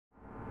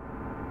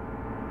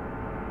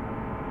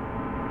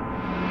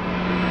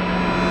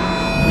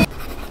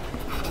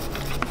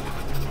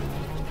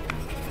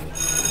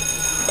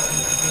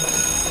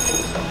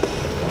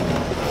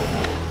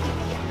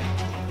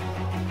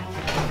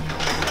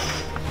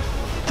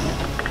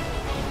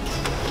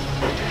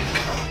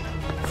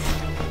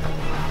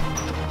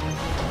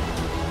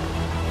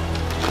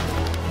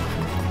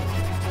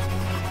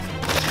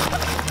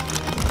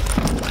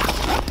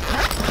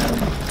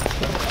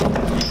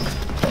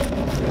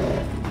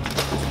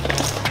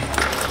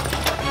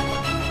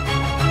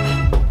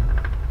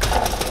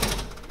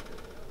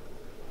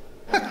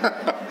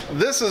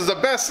This is the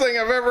best thing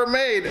I've ever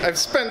made. I've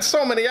spent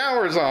so many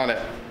hours on it.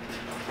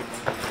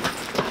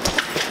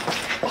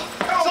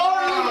 Come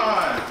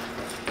on!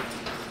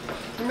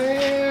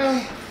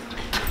 Man.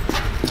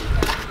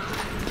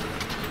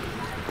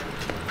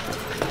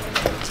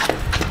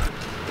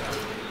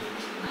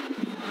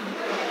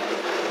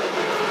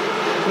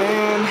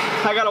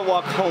 I gotta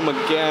walk home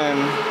again.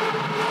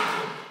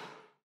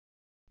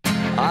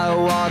 I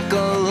walk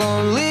a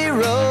lonely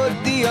road,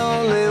 the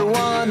only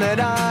one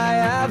that I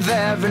have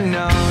ever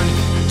known.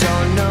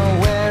 Don't know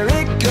where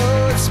it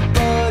goes,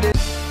 but it...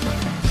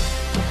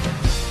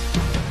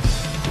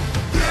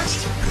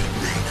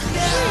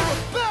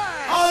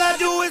 All I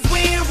do is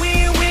win,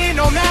 win, win,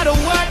 no matter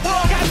what.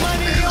 Got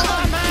money on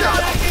my mind,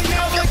 I can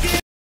never get...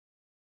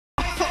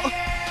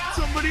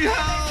 Somebody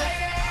help!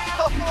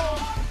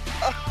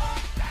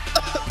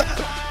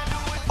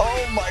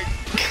 Oh my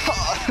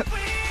God!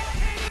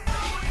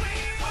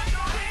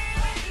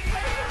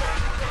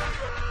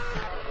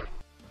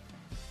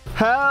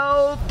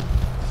 Help!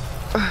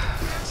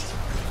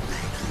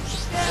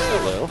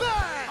 Hello.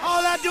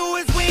 All I do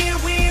is win,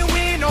 win,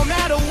 win, no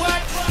matter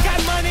what.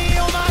 Got money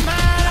on my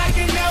mind, I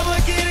can never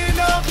get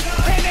enough.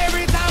 And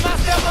every time I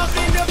step up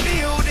in the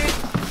building,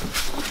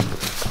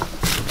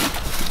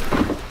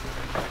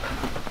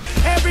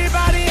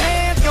 everybody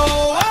hands go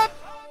up.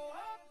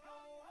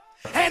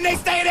 And they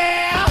stay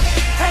there,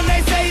 and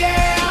they say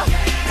yeah,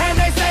 and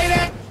they say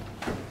that.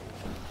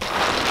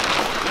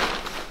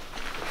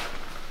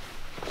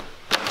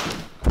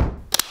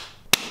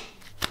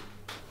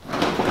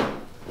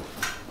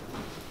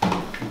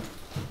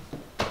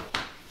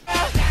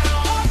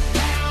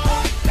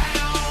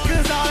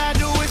 Cause all I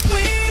do is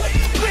win,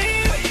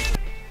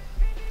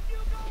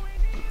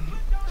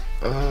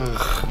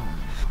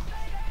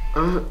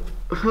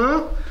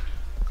 Huh?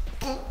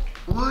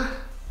 What?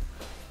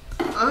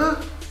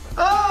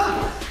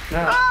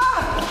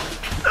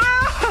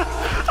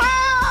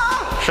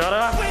 Shut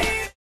up.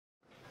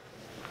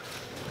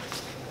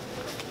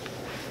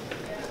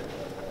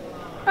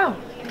 Oh,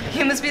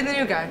 you must be the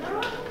new guy.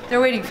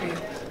 They're waiting for you.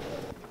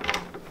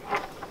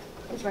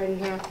 He's right in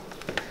here.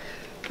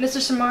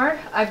 Mr. Simard,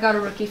 I've got a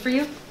rookie for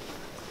you.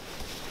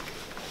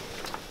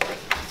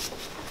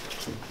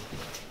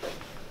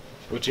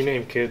 What's your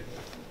name, kid?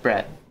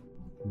 Brett.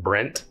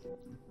 Brent?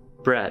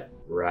 Brett.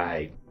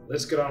 Right.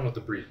 Let's get on with the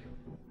briefing.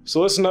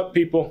 So listen up,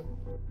 people.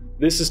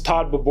 This is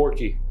Todd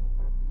Baborki.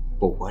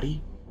 But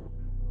what'y?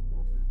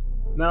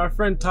 Now, our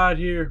friend Todd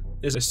here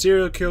is a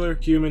serial killer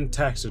human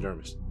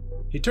taxidermist.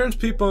 He turns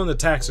people into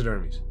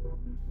taxidermies.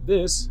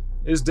 This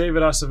is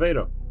David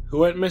Acevedo, who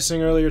went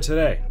missing earlier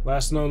today.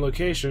 Last known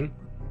location,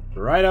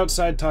 right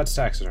outside Todd's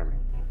taxidermy.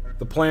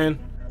 The plan: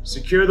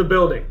 secure the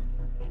building,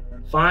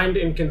 find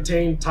and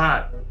contain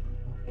Todd,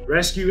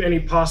 rescue any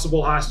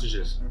possible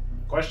hostages.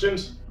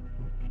 Questions?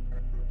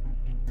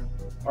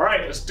 All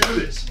right, let's do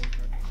this.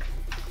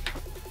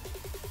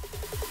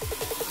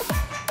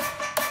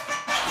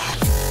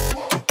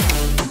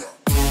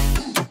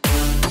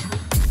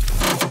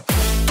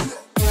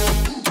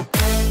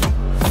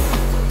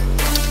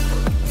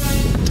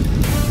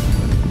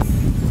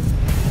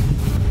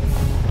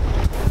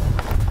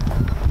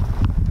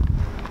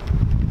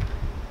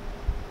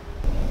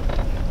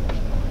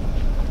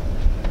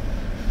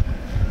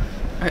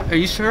 Are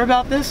you sure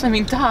about this? I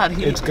mean, Todd,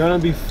 It's gonna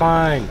be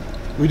fine.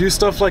 We do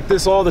stuff like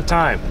this all the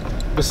time.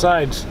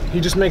 Besides, he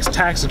just makes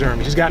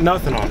taxidermy. He's got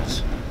nothing on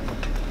us.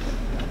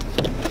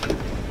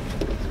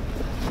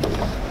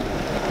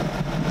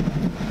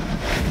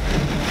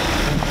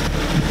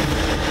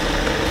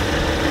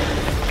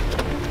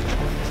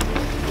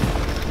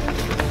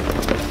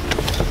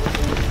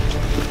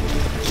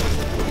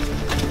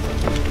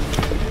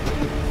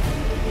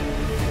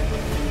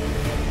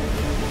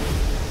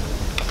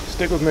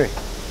 Stick with me.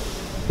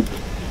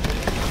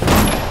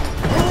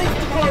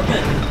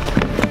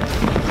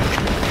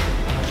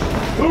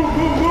 Move,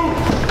 move, move!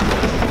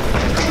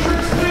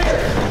 Entrance clear!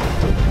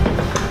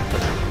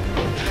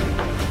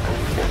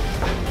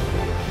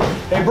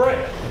 Hey, Brett,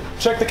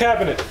 check the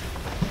cabinet.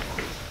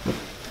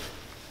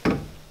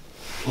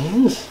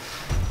 Beans?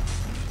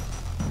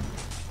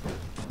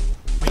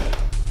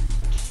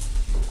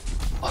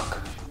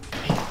 Look.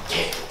 Hey,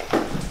 kid.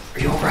 Are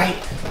you alright?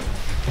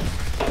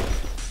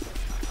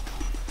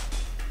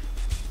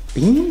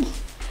 Beans?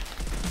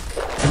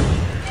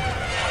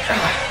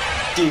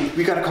 Dean,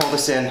 we gotta call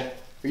this in.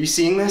 Are you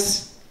seeing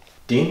this?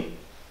 Dean?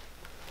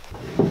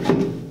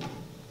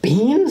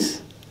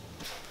 Beans?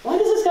 Why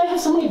does this guy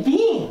have so many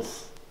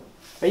beans?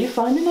 Are you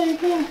finding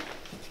anything?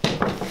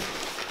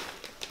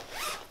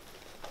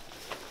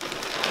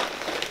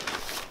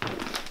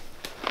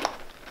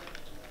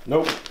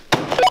 Nope.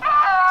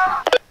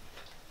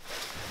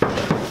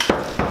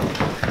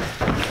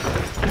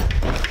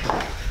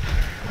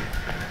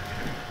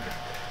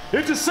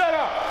 It's a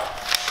setup!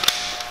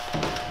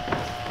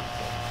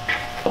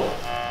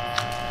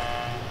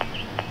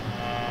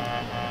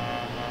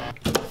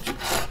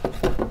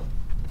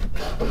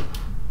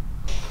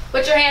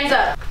 Put your hands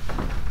up.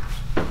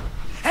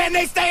 and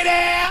they stay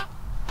there.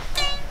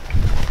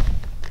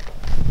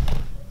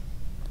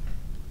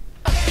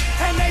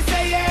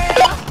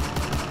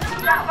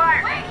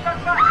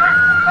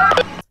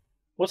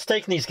 What's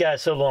taking these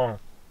guys so long?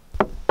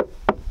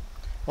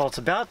 Well, it's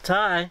about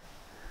time.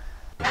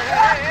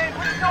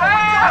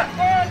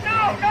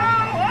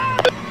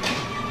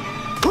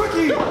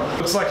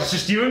 Looks like it's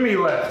just you and me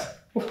left.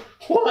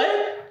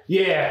 What?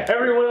 Yeah,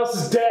 everyone else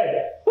is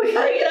dead. We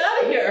gotta get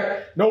out of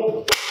here.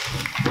 Nope.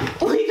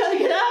 We gotta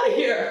get out of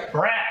here.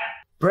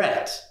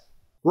 Brett.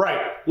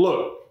 Right,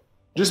 look.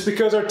 Just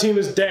because our team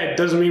is dead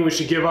doesn't mean we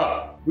should give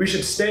up. We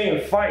should stay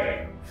and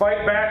fight.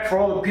 Fight back for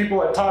all the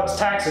people at Todd's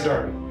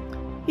Taxidermy.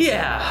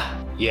 Yeah.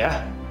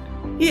 Yeah?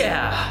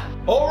 Yeah.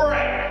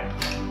 Alright.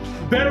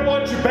 Better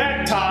watch your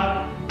back,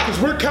 Todd, because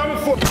we're coming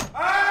for—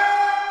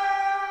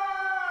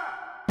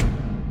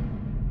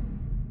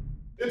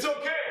 It's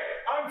okay.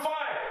 I'm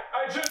fine.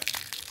 I just—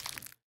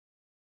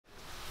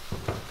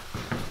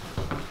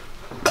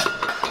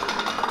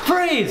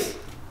 Freeze!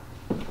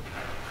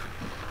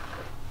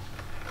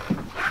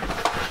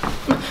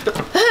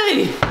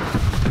 Hey!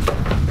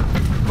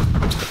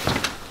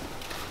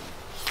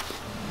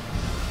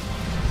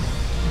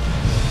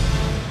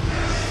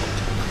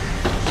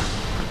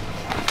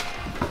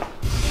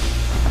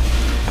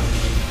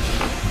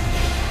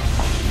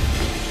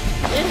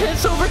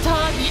 It's over,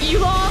 Todd. You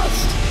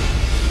lost!